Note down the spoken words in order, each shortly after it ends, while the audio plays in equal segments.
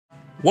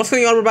What's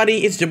going on,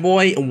 everybody? It's your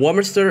boy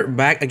Warmaster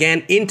back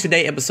again in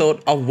today's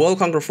episode of World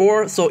Conqueror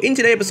 4. So in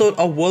today's episode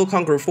of World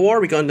Conqueror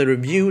 4, we're going to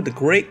review the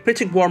Great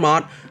Patriotic War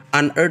mod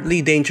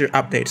Unearthly Danger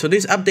update. So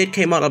this update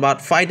came out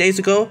about 5 days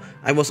ago.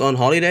 I was on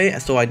holiday,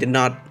 so I did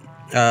not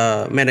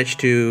manage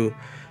to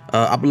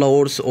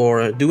upload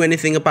or do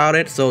anything about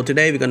it. So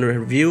today we're going to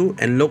review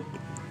and look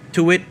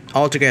to it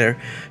all together.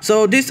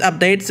 So this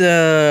update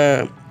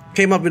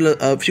came up with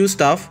a few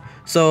stuff.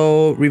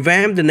 So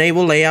revamp the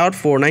naval layout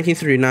for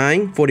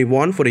 1939,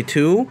 41,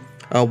 42,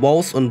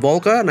 walls on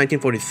Volga,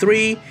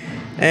 1943,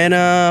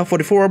 and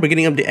 44,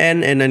 beginning of the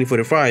end, and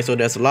 1945. So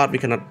there's a lot we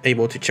cannot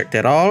able to check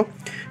that all.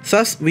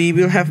 Thus, we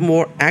will have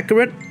more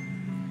accurate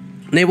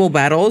naval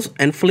battles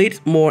and fleet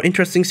more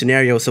interesting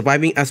scenarios.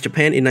 Surviving as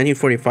Japan in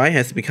 1945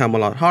 has become a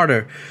lot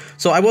harder.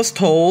 So I was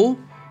told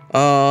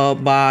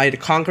by the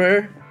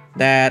Conqueror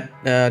that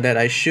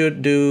I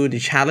should do the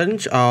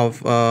challenge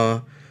of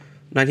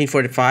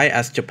 1945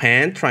 as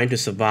Japan, trying to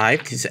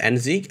survive this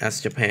NZ as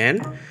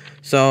Japan.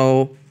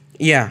 So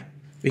yeah,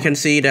 we can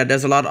see that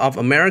there's a lot of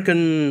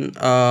American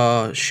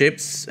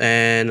ships,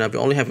 and we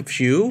only have a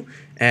few,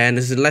 and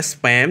this is less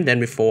spam than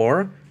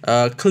before.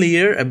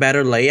 Clear, a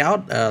better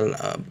layout,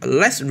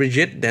 less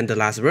rigid than the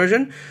last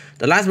version.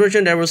 The last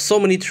version, there were so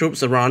many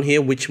troops around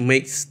here, which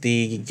makes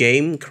the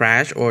game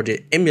crash, or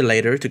the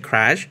emulator to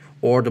crash,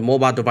 or the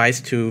mobile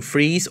device to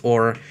freeze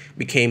or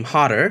became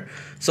hotter.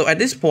 So at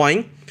this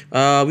point,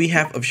 we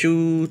have a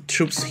few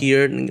troops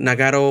here,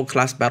 Nagato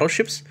class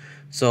battleships.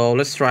 So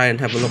let's try and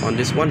have a look on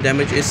this one.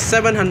 Damage is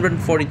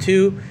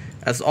 742.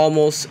 That's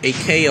almost a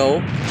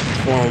KO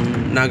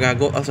from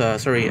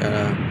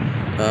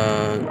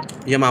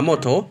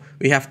Yamamoto.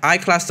 We have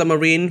I-class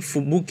submarine,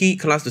 Fubuki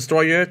class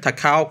destroyer,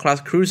 Takao class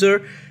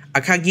cruiser,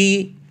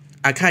 Akagi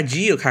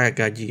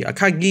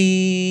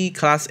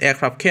class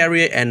aircraft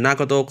carrier, and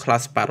Nagato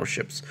class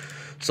battleships.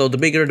 So the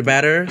bigger the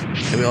better.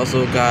 And we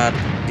also got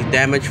the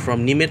damage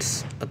from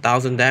Nimitz,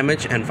 1000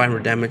 damage, and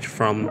 500 damage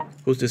from,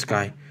 who's this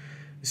guy?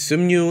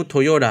 Sumyu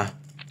Toyoda.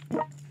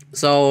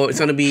 So it's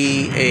gonna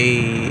be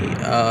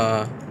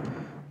a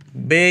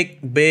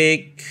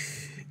big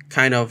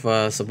kind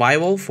of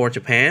survival for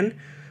Japan.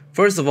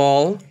 First of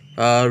all,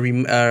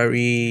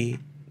 remain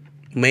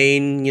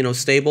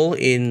stable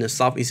in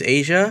Southeast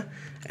Asia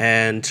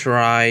and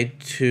try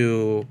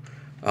to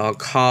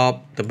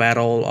cop the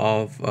battle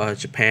of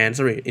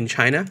in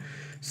China.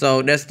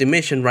 So that's the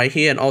mission right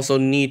here, and also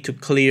need to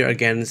clear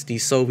against the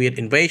Soviet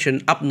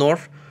invasion up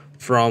north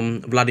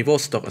from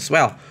Vladivostok as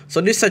well. So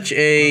this is such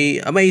a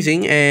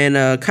amazing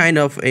and kind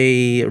of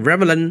a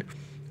relevant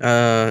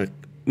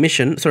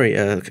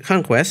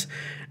conquest.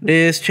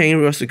 This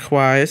change was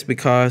required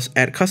because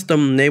add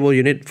custom naval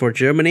unit for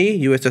Germany,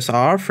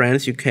 USSR,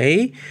 France,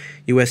 UK,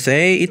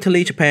 USA,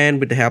 Italy, Japan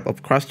with the help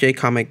of CrossJ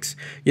Comics.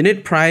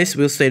 Unit price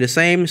will stay the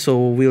same, so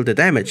will the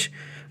damage.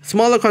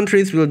 Smaller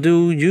countries will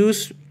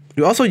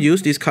also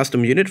use this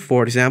custom unit.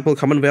 For example,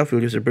 Commonwealth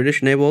will use the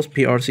British Naval's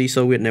PRC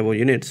Soviet naval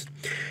units.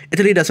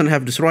 Italy doesn't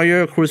have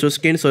destroyer or cruiser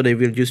skin, so they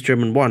will use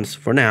German ones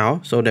for now.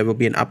 So there will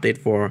be an update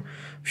for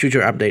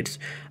future updates.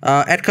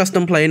 Add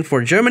custom plane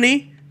for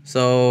Germany.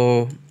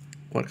 So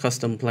what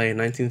custom plane?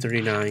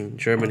 1939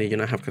 Germany. You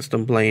don't have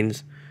custom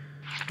planes.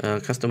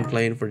 Custom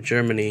plane for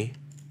Germany.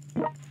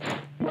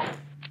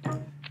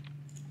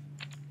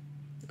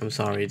 I'm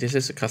sorry, this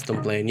is a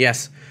custom plane.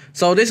 Yes.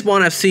 So this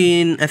one I've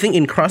seen, I think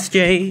in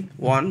CrossJ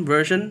one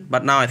version,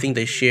 but now I think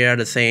they share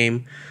the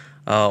same,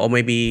 or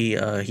maybe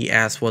he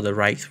asked for the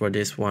rights for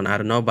this one. I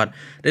don't know, but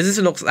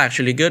looks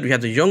actually good. We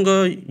have the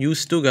younger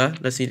Stuga.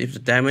 Let's see if the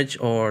damage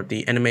or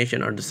the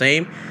animation are the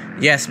same.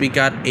 Yes, we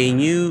got a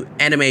new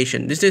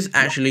animation. This is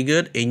actually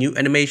good. A new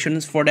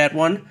animations for that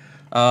one.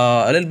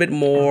 A little bit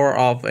more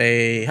of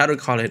a, how do we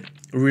call it,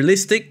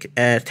 realistic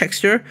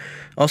texture.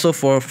 Also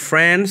for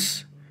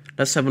France.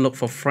 Let's have a look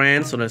for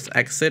France. So let's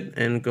exit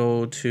and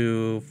go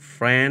to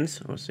France.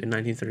 Let's say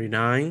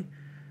 1939.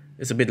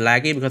 It's a bit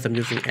laggy because I'm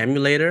using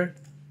emulator.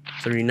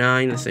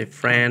 39, let's say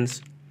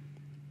France.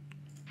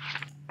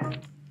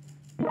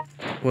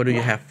 What do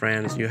you have,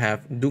 France? You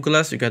have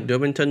Douglas, you got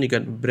Durbington, you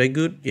got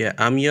Bregut, yeah,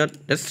 Amiot.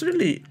 That's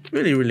really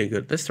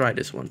good. Let's try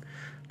this one.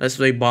 Let's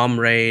do a bomb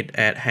raid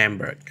at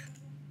Hamburg.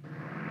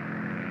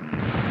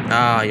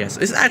 Ah, yes.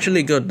 It's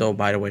actually good though,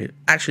 by the way.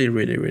 Actually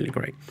really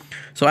great.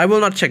 So I will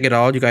not check it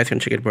out. You guys can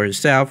check it for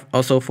yourself.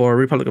 Also for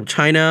Republic of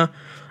China.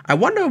 I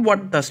wonder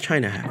what does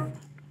China have.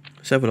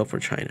 Let's have a look for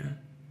China.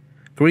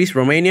 Greece,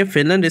 Romania,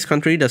 Finland. This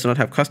country does not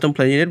have custom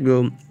plane unit.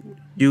 Will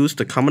use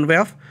the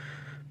Commonwealth.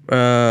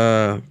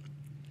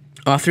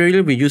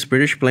 Australia will use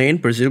British plane.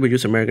 Brazil will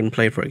use American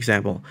plane, for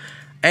example.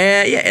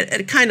 Yeah,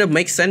 it kind of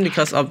makes sense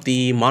because of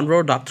the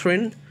Monroe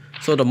Doctrine.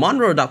 So the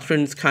Monroe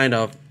Doctrine kind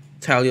of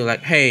tell you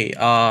like, hey,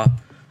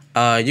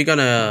 you're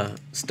gonna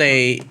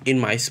stay in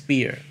my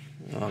sphere.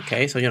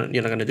 Okay, so you're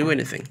not gonna do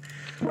anything.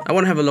 I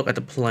want to have a look at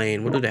the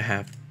plane. What do they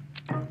have?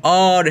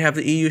 Oh, they have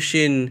the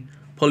Ilyushin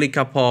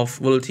Polikarpov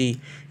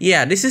Vulty.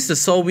 Yeah, this is the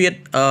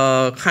Soviet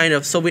kind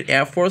of Soviet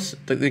Air Force.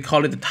 They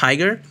call it the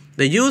Tiger.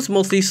 They use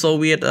mostly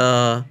Soviet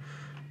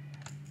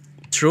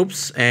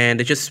troops, and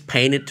they just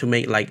paint it to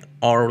make like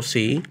ROC.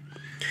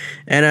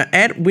 And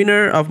add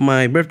winner of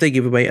my birthday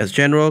giveaway as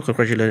general.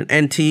 Congratulations,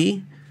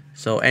 NT.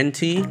 So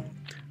NT,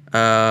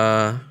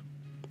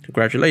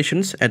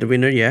 congratulations, add the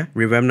winner. Yeah,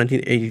 revamp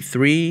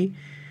 1983.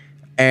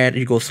 Add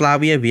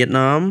Yugoslavia,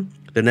 Vietnam,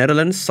 the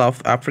Netherlands,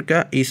 South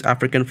Africa, East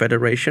African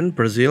Federation,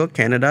 Brazil,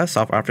 Canada,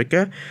 South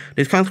Africa.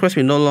 This conquest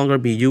will no longer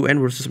be UN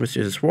versus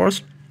mysterious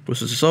force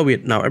versus the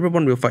Soviet. Now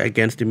everyone will fight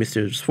against the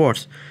mysterious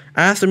force.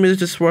 As the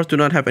mysterious force do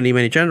not have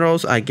many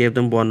generals, I gave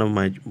them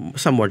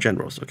some more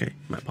generals. Okay,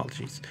 my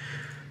apologies.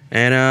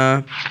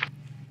 And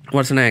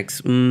what's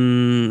next?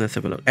 Let's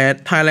have a look.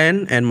 At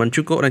Thailand and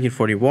Manchukuo,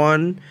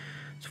 1941,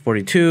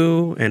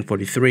 42, and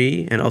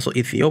 43, and also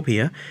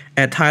Ethiopia.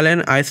 At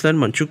Thailand, Iceland,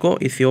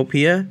 Manchukuo,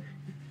 Ethiopia.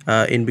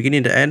 In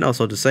beginning to end,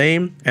 also the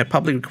same. At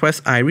public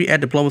request, I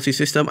re-add diplomacy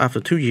system after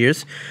 2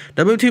 years.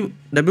 There will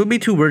be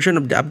two versions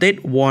of the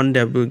update. One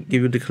that will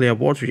give you declare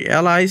war to your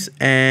allies,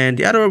 and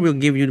the other will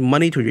give you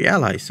money to your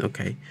allies.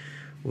 Okay,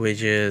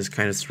 which is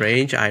kind of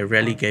strange. I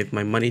rarely gave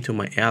my money to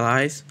my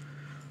allies.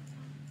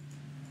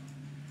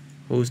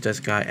 Who's this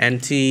guy?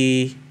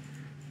 NT.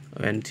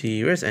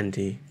 Where's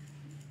NT?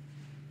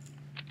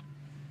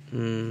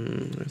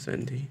 Where's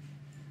NT?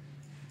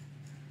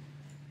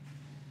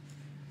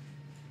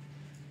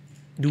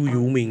 Do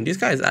you mean this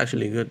guy is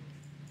actually good?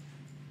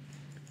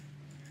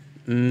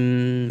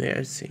 Where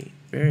is he?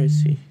 Where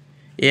is he?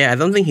 Yeah, I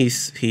don't think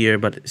he's here,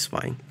 but it's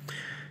fine.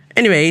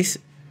 Anyways,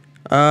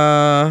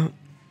 the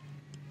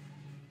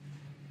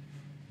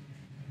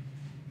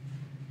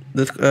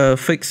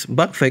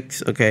bug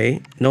fix,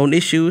 okay. Known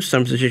issues,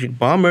 some strategic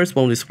bombers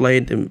won't display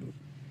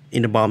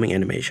in the bombing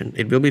animation.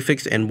 It will be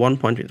fixed in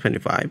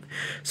 1.25.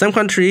 Some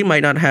country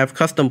might not have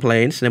custom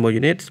planes, naval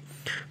units.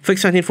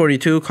 Fix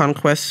 1942,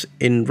 conquest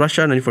in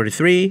Russia,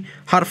 1943.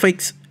 Hot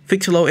fix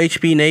low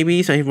HP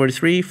navies,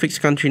 1943. Fix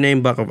country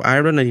name bug of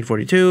Ireland,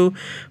 1942.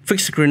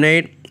 Fix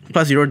grenade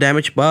plus 0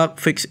 damage bug.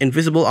 Fix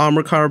invisible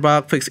armor car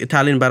bug. Fix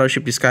Italian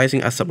battleship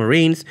disguising as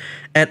submarines.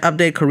 Add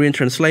update Korean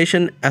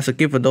translation. As a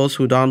gift for those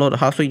who download the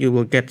hotfix, you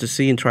will get to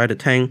see and try the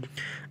tank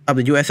of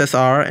the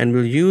USSR, and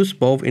will use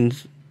both in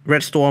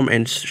Red Storm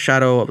and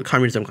Shadow of the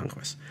Communism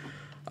Conquest.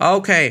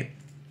 Okay,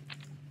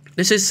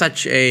 this is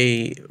such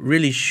a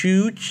really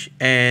huge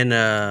and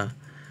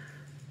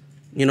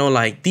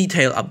like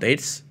detailed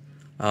updates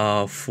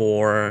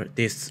for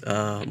this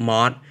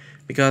mod,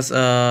 because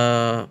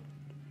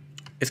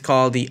it's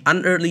called the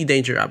Unearthly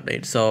Danger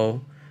update.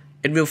 So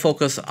it will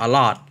focus a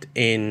lot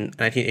in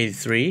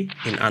 1983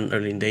 in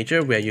Unearthly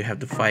Danger, where you have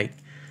to fight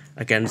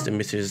against the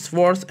mysterious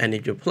force, and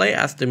if you play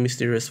as the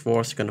mysterious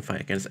force, you're gonna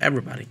fight against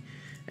everybody.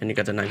 And you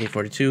got the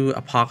 1942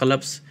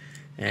 Apocalypse,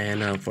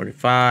 and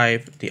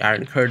 45 the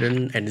Iron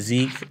Curtain, and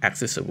Zeke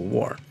Axis Civil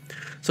War.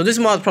 So this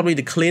mod is probably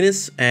the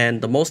cleanest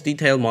and the most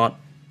detailed mod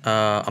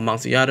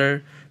amongst the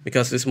other,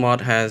 because this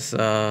mod has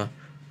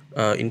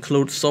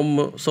includes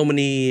so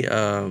many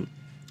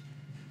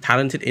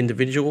talented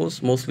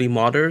individuals, mostly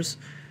modders,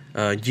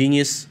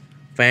 genius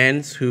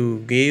fans who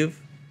give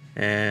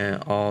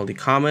all the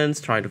comments,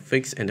 try to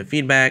fix, and the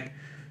feedback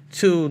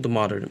to the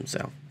modder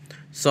themselves.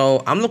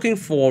 So I'm looking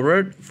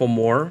forward for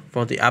more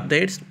for the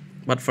updates,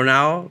 but for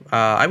now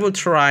I will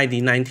try the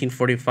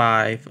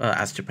 1945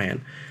 as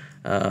Japan.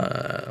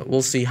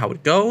 We'll see how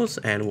it goes,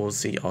 and we'll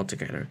see all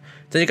together.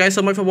 Thank you guys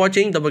so much for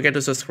watching. Don't forget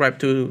to subscribe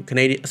to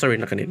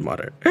Canadian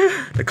modder,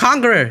 the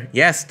Conqueror.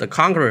 Yes, the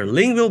Conqueror.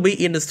 Link will be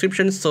in the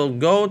description, so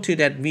go to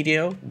that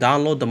video,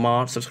 download the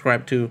mod,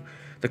 subscribe to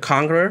the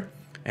Conqueror,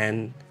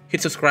 and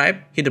hit subscribe,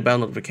 hit the bell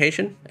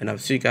notification, and I'll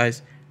see you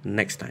guys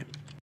next time.